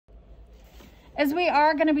is we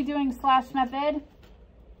are going to be doing slash method.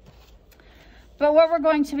 But what we're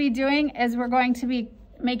going to be doing is we're going to be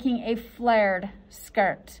making a flared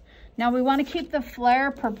skirt. Now we want to keep the flare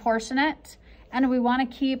proportionate and we want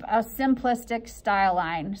to keep a simplistic style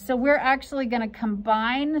line. So we're actually going to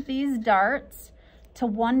combine these darts to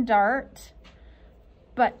one dart,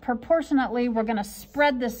 but proportionately we're going to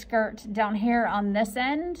spread the skirt down here on this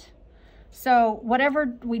end. So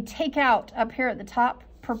whatever we take out up here at the top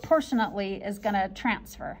proportionately is going to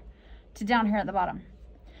transfer to down here at the bottom.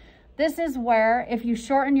 This is where if you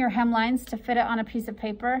shorten your hemlines to fit it on a piece of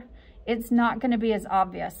paper, it's not going to be as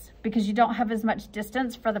obvious because you don't have as much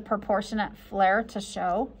distance for the proportionate flare to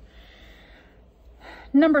show.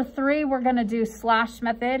 Number 3, we're going to do slash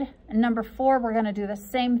method. And number 4, we're going to do the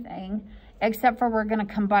same thing, except for we're going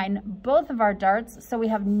to combine both of our darts so we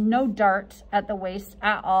have no dart at the waist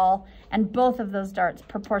at all. And both of those darts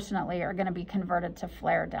proportionately are going to be converted to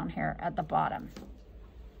flare down here at the bottom.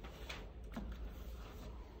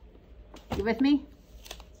 You with me?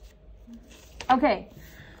 Okay.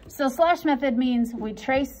 So slash method means we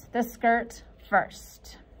trace the skirt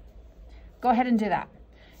first. Go ahead and do that.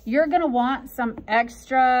 You're going to want some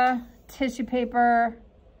extra tissue paper.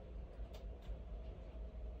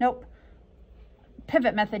 Nope.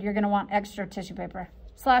 Pivot method, you're going to want extra tissue paper.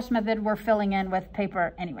 Slash method, we're filling in with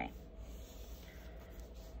paper anyway.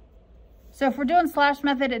 So if we're doing slash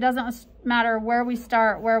method, it doesn't matter where we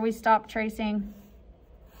start, where we stop tracing.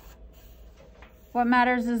 What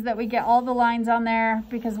matters is that we get all the lines on there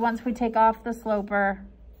because once we take off the sloper,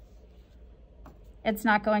 it's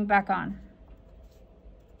not going back on.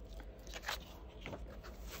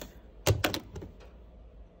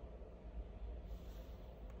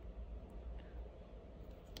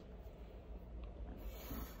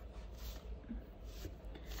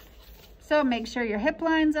 So make sure your hip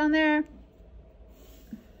line's on there.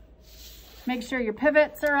 Make sure your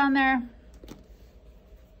pivots are on there.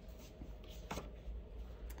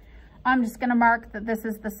 I'm just going to mark that this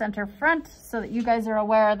is the center front so that you guys are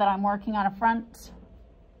aware that I'm working on a front.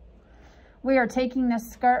 We are taking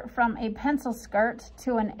this skirt from a pencil skirt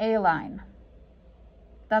to an A-line.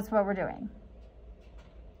 That's what we're doing.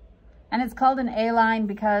 And it's called an A-line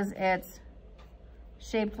because it's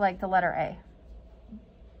shaped like the letter A,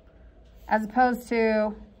 as opposed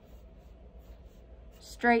to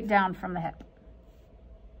straight down from the hip.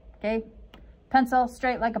 Okay? Pencil,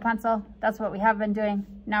 straight like a pencil. That's what we have been doing.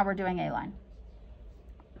 Now we're doing A-line.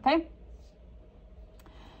 Okay?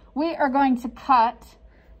 We are going to cut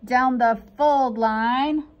down the fold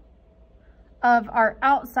line of our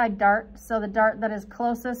outside dart. So the dart that is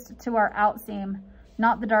closest to our outseam,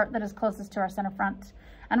 not the dart that is closest to our center front.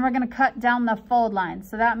 And we're going to cut down the fold line.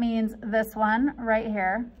 So that means this one right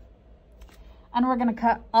here. And we're going to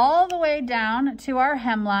cut all the way down to our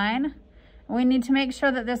hemline. We need to make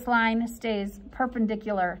sure that this line stays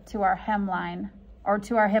perpendicular to our hemline, or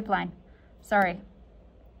to our hip line. Sorry.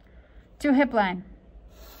 To hip line.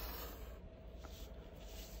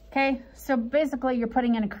 Okay, so basically you're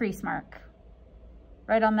putting in a crease mark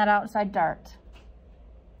right on that outside dart.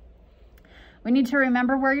 We need to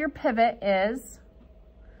remember where your pivot is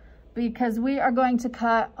because we are going to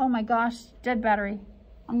cut, oh my gosh, dead battery.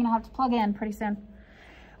 I'm gonna have to plug in pretty soon.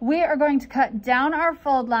 We are going to cut down our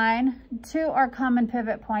fold line to our common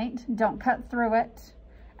pivot point. Don't cut through it.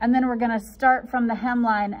 And then we're going to start from the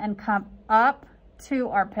hemline and come up to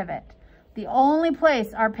our pivot. The only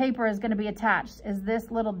place our paper is going to be attached is this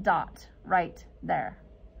little dot right there.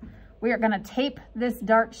 We are going to tape this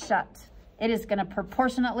dart shut. It is going to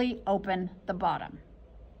proportionately open the bottom.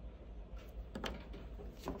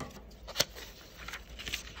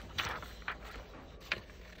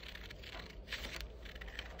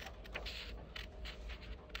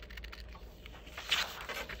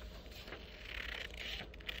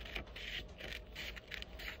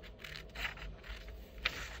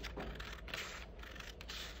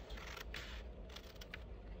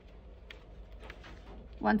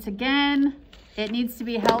 Once again, it needs to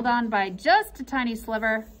be held on by just a tiny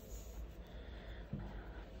sliver.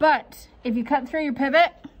 But if you cut through your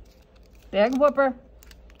pivot, big whooper,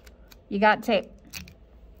 you got tape.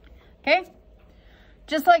 Okay?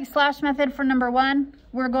 Just like slash method for number 1,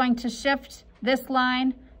 we're going to shift this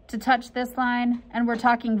line to touch this line, and we're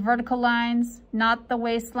talking vertical lines, not the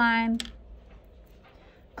waistline.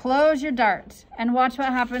 Close your dart and watch what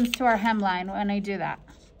happens to our hemline when I do that.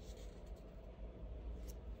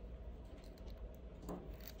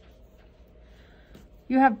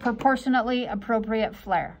 You have proportionately appropriate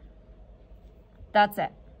flare. That's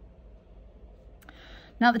it.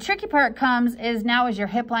 Now the tricky part comes is now is your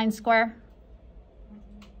hip line square?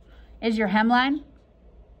 Is your hemline?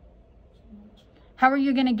 How are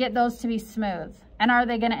you going to get those to be smooth? And are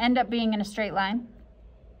they going to end up being in a straight line?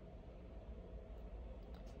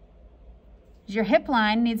 Your hip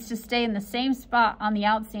line needs to stay in the same spot on the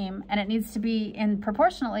out seam, and it needs to be in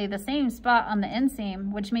proportionately the same spot on the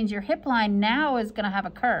inseam, which means your hip line now is going to have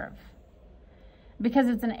a curve. Because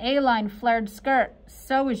it's an A-line flared skirt,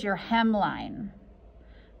 so is your hemline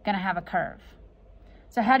going to have a curve.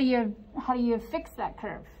 So how do you fix that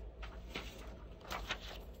curve?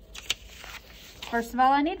 First of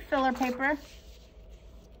all, I need filler paper.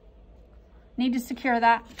 Need to secure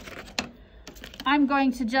that. I'm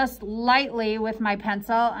going to just lightly with my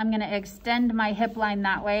pencil, I'm going to extend my hip line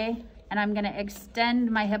that way, and I'm going to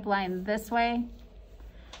extend my hip line this way.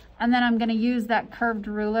 And then I'm going to use that curved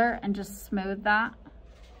ruler and just smooth that.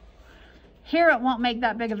 Here it won't make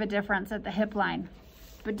that big of a difference at the hip line,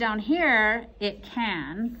 but down here it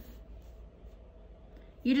can.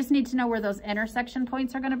 You just need to know where those intersection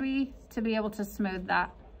points are going to be able to smooth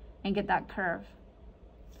that and get that curve.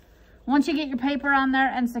 Once you get your paper on there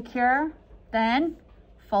and secure, then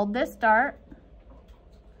fold this dart,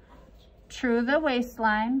 true the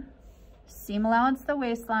waistline, seam allowance the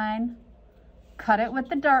waistline, cut it with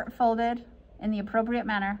the dart folded in the appropriate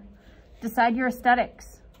manner. Decide your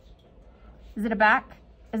aesthetics. Is it a back?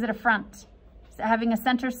 Is it a front? Is it having a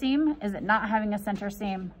center seam? Is it not having a center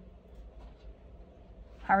seam?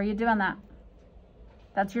 How are you doing that?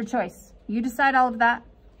 That's your choice. You decide all of that.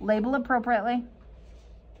 Label appropriately.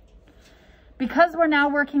 Because we're now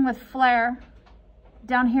working with flare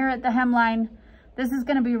down here at the hemline, this is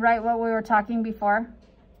going to be right what we were talking before.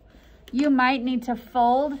 You might need to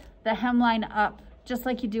fold the hemline up just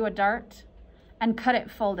like you do a dart and cut it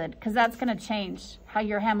folded, because that's going to change how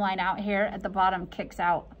your hemline out here at the bottom kicks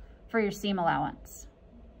out for your seam allowance.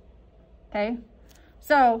 Okay,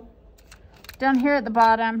 so down here at the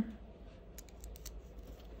bottom,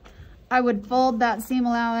 I would fold that seam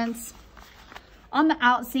allowance. On the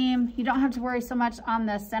out seam, you don't have to worry so much on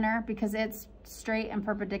the center because it's straight and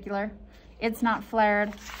perpendicular. It's not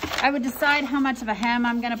flared. I would decide how much of a hem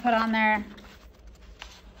I'm going to put on there.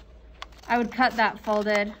 I would cut that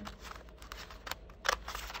folded.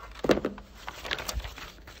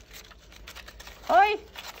 Oi!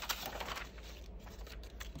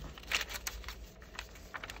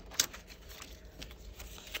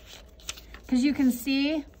 Because you can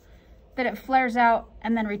see that it flares out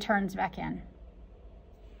and then returns back in.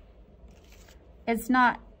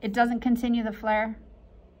 It doesn't continue the flare.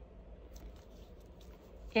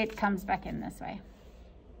 It comes back in this way.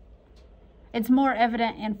 It's more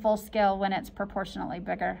evident in full scale when it's proportionally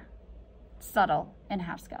bigger, subtle in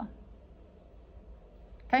half scale.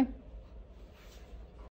 Okay?